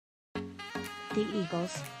The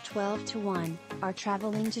Eagles, 12-1, are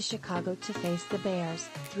traveling to Chicago to face the Bears,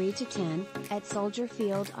 3-10, at Soldier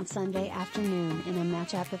Field on Sunday afternoon in a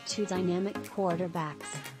matchup of two dynamic quarterbacks.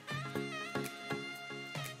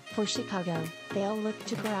 For Chicago, they'll look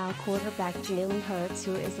to corral quarterback Jalen Hurts,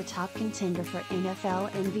 who is a top contender for NFL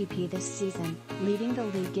MVP this season, leading the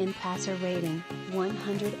league in passer rating,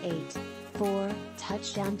 108.4,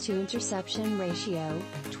 touchdown-to-interception ratio,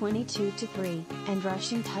 22-3, and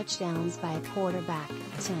rushing touchdowns by a quarterback,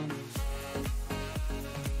 10.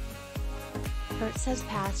 Hurts has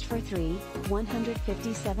passed for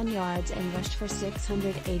 157 yards and rushed for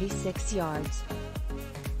 686 yards.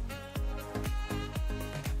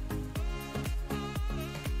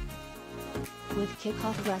 With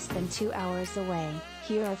kickoff less than 2 hours away,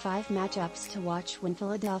 here are 5 matchups to watch when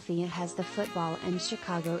Philadelphia has the football and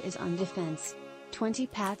Chicago is on defense. 20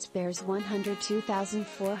 Pats Bears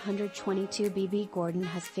 102,422 BbGordon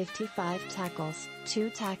has 55 tackles, 2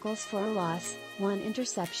 tackles for a loss, 1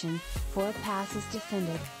 interception, 4 passes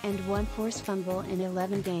defended, and 1 forced fumble in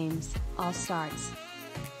 11 games, all starts.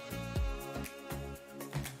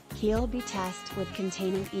 He'll be tasked with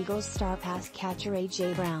containing Eagles star pass catcher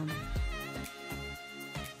A.J. Brown.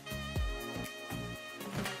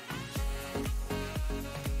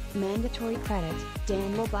 Mandatory credit,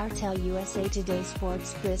 Daniel Bartel-USA TODAY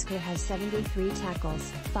SportsBrisker has 73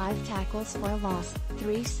 tackles, 5 tackles for a loss,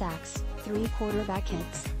 3 sacks, 3 quarterback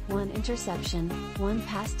hits, 1 interception, 1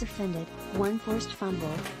 pass defended, 1 forced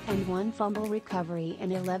fumble, and 1 fumble recovery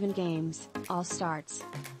in 11 games, all starts.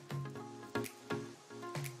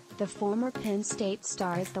 The former Penn State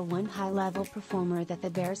star is the one high-level performer that the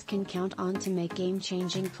Bears can count on to make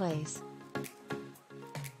game-changing plays.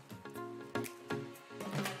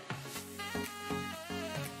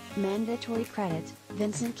 Mandatory credit,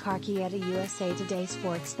 Vincent Carchietta-USA TODAY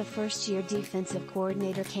SportsThe first-year defensive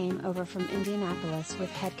coordinator came over from Indianapolis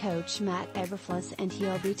with head coach Matt Eberflus, and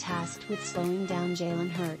he'll be tasked with slowing down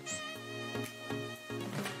Jalen Hurts.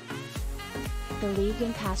 The league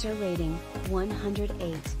in passer rating,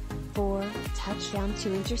 108.4,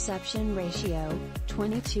 touchdown-to-interception ratio,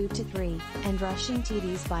 22-3, and rushing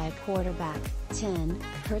TDs by a quarterback, 10,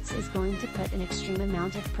 Hurts is going to put an extreme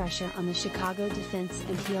amount of pressure on the Chicago defense,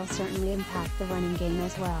 and he'll certainly impact the running game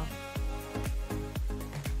as well.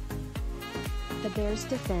 The Bears'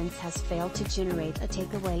 defense has failed to generate a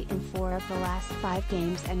takeaway in 4 of the last 5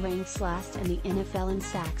 games and ranks last in the NFL in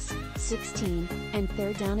sacks, 16, and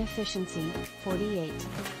third down efficiency,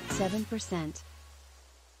 48.7%.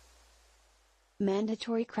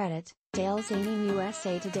 Mandatory credit,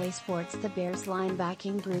 Zanine-USA TODAY SportsThe Bears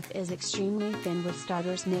linebacking group is extremely thin, with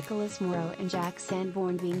starters Nicholas Morrow and Jack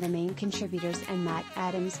Sanborn being the main contributors and Matt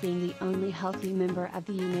Adams being the only healthy member of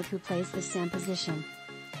the unit who plays the same position.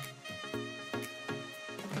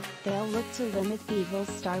 They'll look to limit Eagles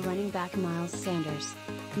star running back Miles Sanders.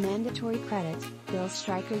 Mandatory credit,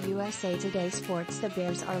 Streicher-USA TODAY SportsThe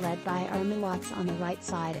Bears are led by Armon Watts on the right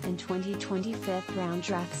side and 2020 5th-round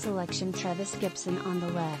draft selection Trevis Gipson on the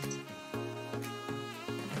left.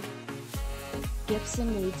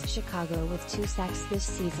 Gipson leads Chicago with 2 sacks this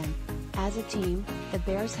season. As a team, the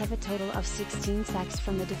Bears have a total of 16 sacks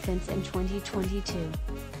from the defense in 2022.